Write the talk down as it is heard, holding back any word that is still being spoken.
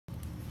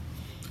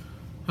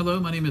Hello,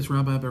 my name is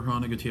Rabbi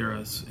Berhana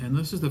Gutierrez, and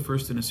this is the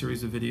first in a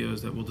series of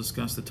videos that will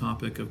discuss the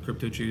topic of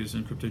Crypto Jews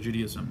and Crypto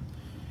Judaism.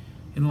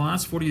 In the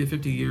last 40 to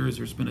 50 years,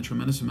 there's been a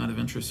tremendous amount of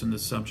interest in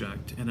this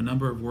subject, and a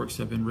number of works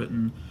have been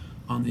written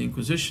on the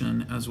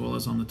Inquisition as well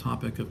as on the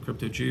topic of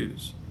Crypto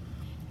Jews.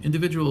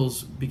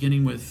 Individuals,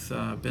 beginning with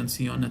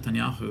Benzion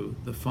Netanyahu,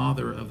 the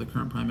father of the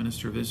current Prime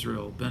Minister of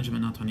Israel,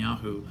 Benjamin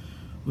Netanyahu,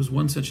 was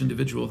one such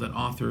individual that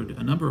authored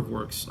a number of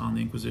works on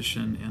the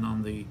Inquisition and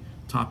on the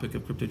topic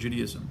of Crypto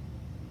Judaism.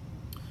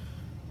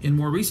 In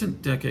more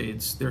recent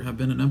decades, there have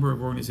been a number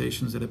of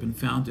organizations that have been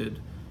founded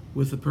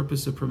with the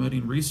purpose of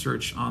promoting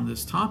research on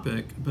this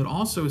topic, but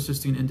also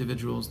assisting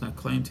individuals that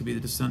claim to be the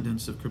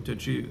descendants of Crypto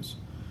Jews.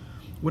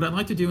 What I'd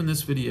like to do in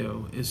this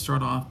video is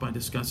start off by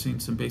discussing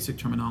some basic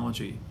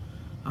terminology.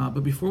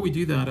 But before we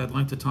do that, I'd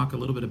like to talk a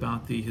little bit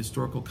about the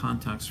historical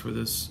context for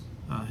this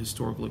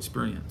historical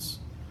experience.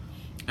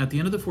 At the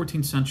end of the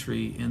 14th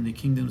century, in the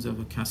kingdoms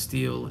of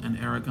Castile and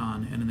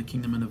Aragon, and in the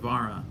kingdom of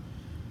Navarra,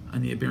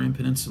 on the Iberian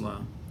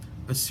Peninsula,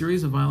 a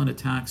series of violent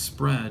attacks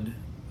spread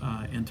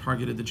and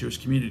targeted the Jewish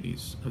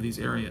communities of these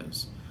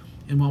areas.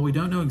 And while we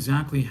don't know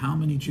exactly how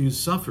many Jews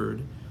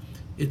suffered,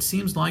 it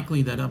seems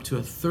likely that up to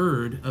a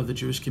third of the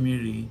Jewish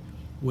community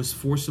was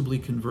forcibly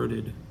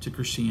converted to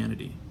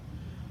Christianity.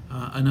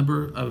 A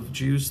number of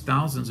Jews,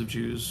 thousands of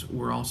Jews,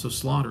 were also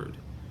slaughtered.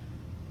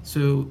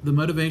 So the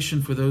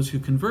motivation for those who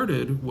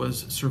converted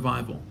was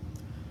survival.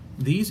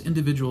 These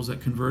individuals that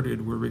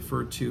converted were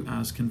referred to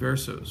as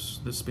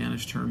Conversos, the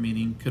Spanish term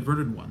meaning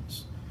converted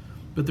ones.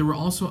 But there were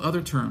also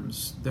other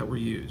terms that were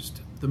used.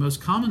 The most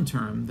common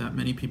term that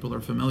many people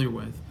are familiar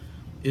with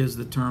is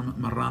the term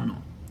Marrano.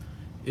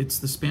 It's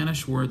the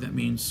Spanish word that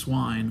means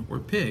swine or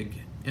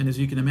pig, and as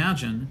you can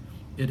imagine,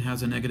 it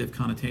has a negative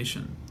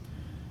connotation.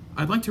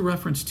 I'd like to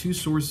reference two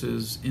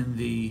sources in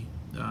the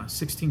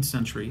 16th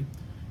century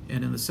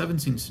and in the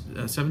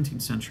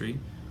 17th century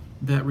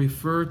that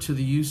refer to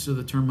the use of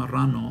the term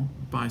Marrano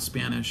by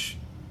Spanish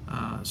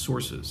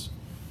sources.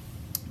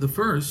 The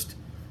first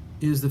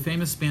is the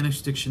famous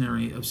Spanish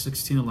dictionary of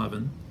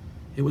 1611.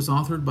 It was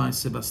authored by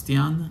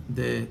Sebastián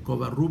de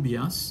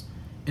Covarrubias,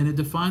 and it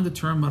defined the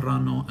term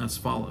marrano as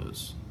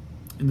follows.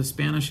 In the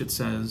Spanish it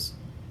says,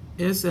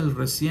 "Es el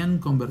recién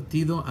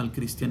convertido al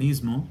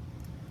cristianismo,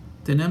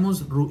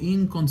 tenemos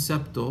ruin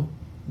concepto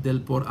del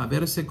por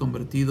haberse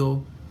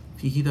convertido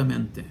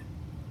fingidamente."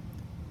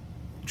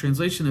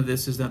 Translation of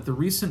this is that the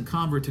recent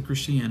convert to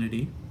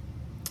Christianity,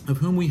 of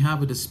whom we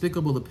have a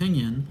despicable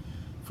opinion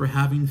for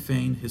having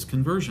feigned his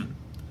conversion.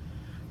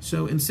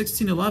 So in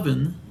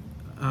 1611,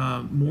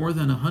 more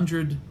than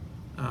 100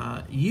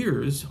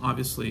 years,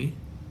 obviously,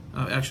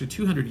 actually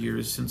 200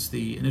 years since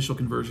the initial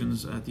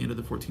conversions at the end of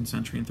the 14th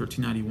century in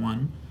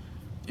 1391,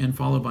 and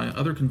followed by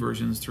other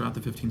conversions throughout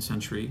the 15th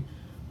century,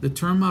 the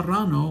term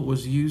marrano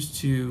was used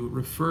to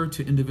refer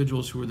to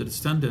individuals who were the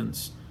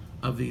descendants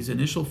of these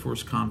initial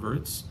forced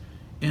converts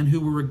and who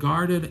were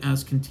regarded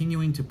as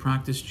continuing to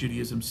practice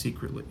Judaism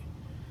secretly.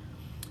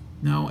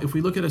 Now, if we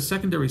look at a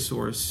secondary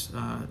source,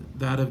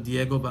 that of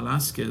Diego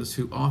Velázquez,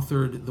 who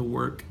authored the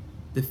work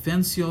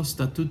Defensio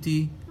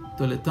Statuti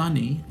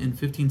Toledani in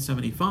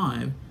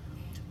 1575,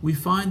 we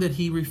find that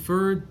he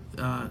referred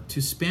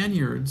to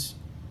Spaniards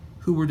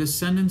who were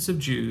descendants of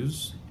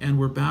Jews and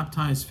were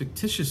baptized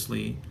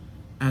fictitiously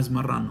as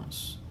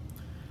Marranos.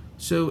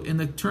 So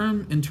in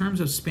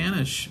terms of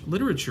Spanish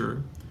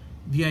literature,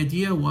 the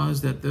idea was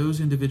that those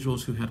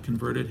individuals who had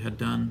converted had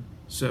done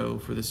so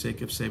for the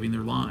sake of saving their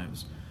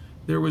lives.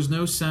 There was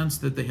no sense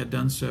that they had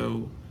done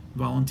so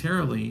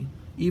voluntarily,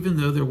 even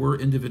though there were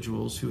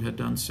individuals who had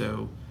done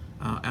so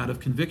out of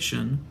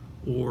conviction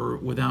or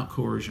without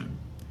coercion.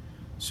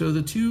 So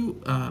the two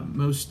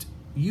most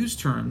used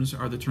terms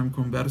are the term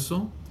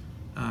converso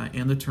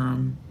and the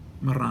term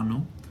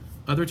marrano.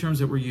 Other terms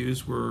that were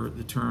used were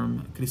the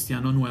term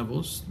cristiano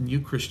nuevos, new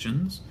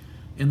Christians,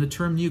 and the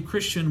term new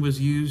Christian was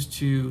used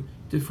to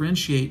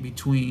differentiate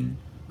between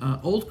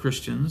old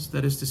Christians,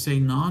 that is to say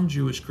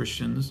non-Jewish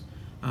Christians,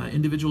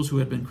 individuals who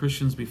had been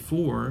Christians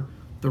before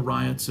the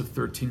riots of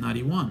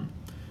 1391.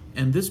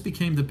 And this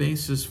became the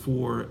basis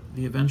for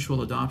the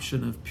eventual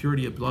adoption of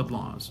purity of blood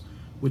laws,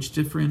 which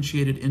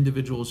differentiated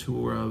individuals who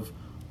were of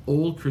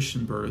old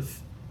Christian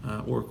birth,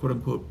 or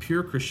quote-unquote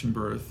pure Christian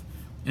birth,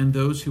 and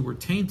those who were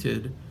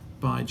tainted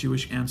by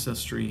Jewish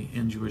ancestry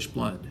and Jewish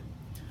blood.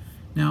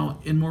 Now,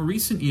 in more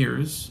recent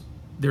years,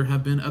 there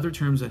have been other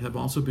terms that have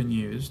also been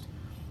used.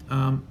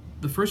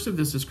 The first of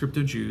this is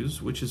Crypto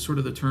Jews, which is sort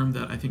of the term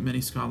that I think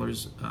many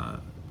scholars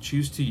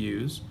choose to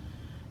use.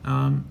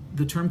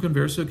 The term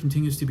converso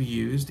continues to be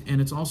used, and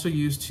it's also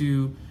used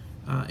to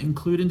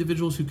include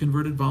individuals who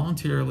converted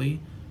voluntarily,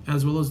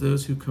 as well as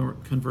those who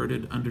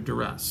converted under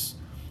duress.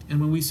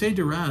 And when we say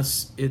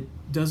duress, it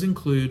does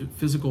include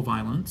physical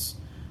violence,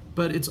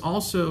 but it's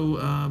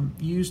also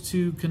used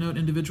to connote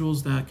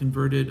individuals that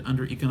converted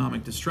under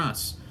economic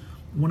distress.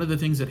 One of the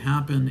things that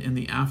happened in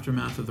the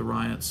aftermath of the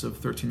riots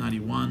of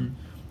 1391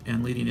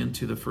 and leading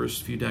into the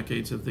first few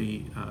decades of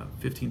the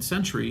 15th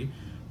century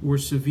were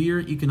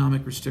severe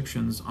economic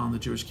restrictions on the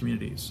Jewish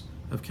communities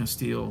of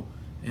Castile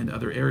and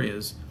other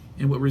areas.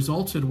 And what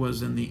resulted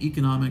was in the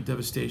economic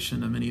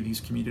devastation of many of these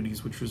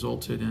communities, which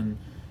resulted in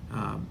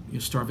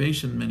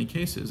starvation in many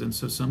cases. And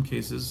so some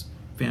cases,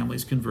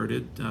 families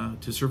converted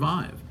to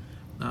survive.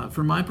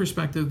 From my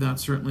perspective, that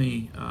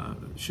certainly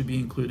should be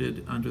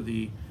included under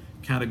the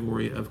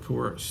category of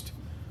coerced.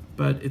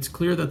 But it's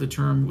clear that the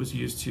term was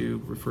used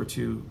to refer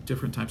to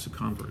different types of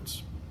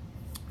converts.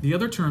 The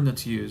other term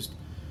that's used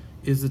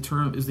is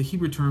the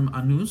Hebrew term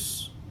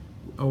anus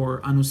or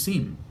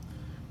anusim.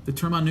 The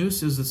term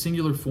anus is the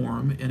singular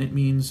form, and it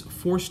means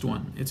forced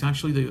one. It's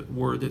actually the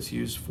word that's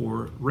used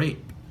for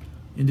rape.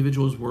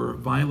 Individuals were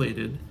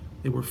violated.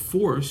 They were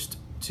forced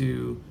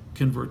to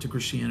convert to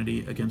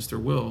Christianity against their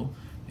will,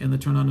 and the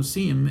term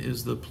anusim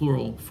is the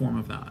plural form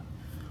of that.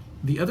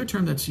 The other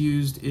term that's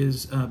used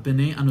is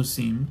bnei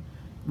anusim,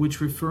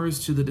 which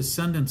refers to the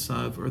descendants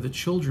of, or the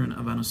children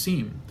of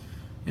Anusim.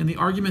 And the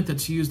argument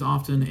that's used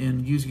often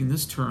in using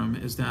this term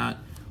is that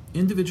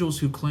individuals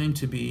who claim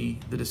to be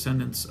the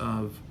descendants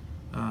of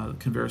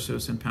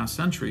Conversos in past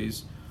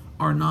centuries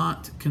are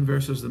not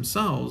Conversos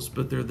themselves,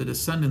 but they're the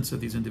descendants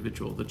of these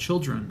individuals, the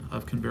children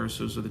of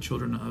Conversos or the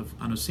children of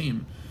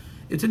Anusim.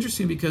 It's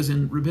interesting because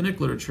in rabbinic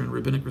literature and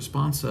rabbinic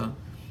responsa,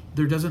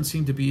 there doesn't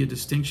seem to be a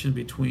distinction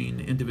between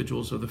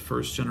individuals of the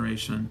first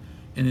generation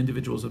and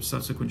individuals of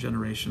subsequent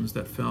generations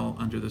that fell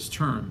under this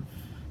term.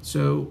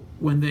 So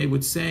when they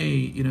would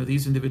say,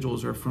 these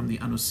individuals are from the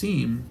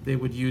Anusim, they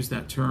would use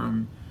that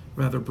term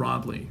rather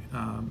broadly.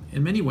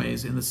 In many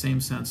ways, in the same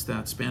sense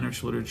that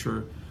Spanish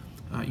literature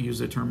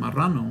used the term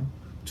Marrano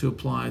to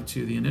apply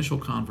to the initial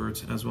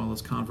converts as well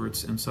as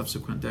converts in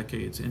subsequent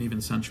decades and even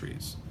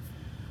centuries.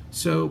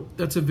 So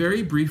that's a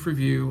very brief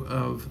review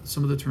of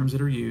some of the terms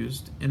that are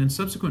used, and in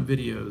subsequent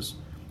videos,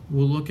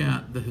 we'll look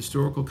at the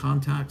historical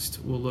context,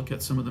 we'll look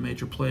at some of the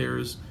major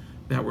players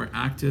that were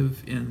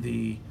active in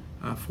the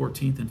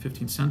 14th and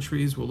 15th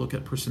centuries, we'll look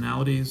at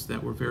personalities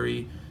that were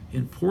very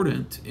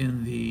important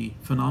in the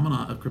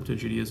phenomena of Crypto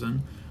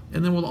Judaism,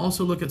 and then we'll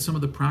also look at some of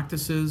the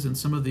practices and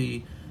some of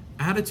the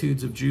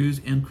attitudes of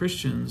Jews and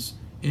Christians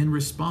in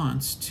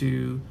response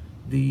to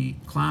the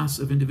class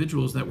of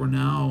individuals that were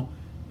now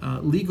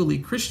legally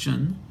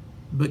Christian,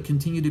 but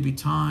continue to be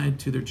tied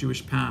to their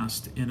Jewish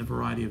past in a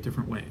variety of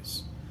different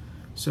ways.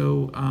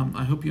 So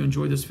I hope you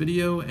enjoyed this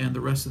video and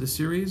the rest of the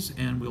series,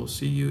 and we'll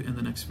see you in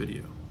the next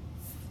video.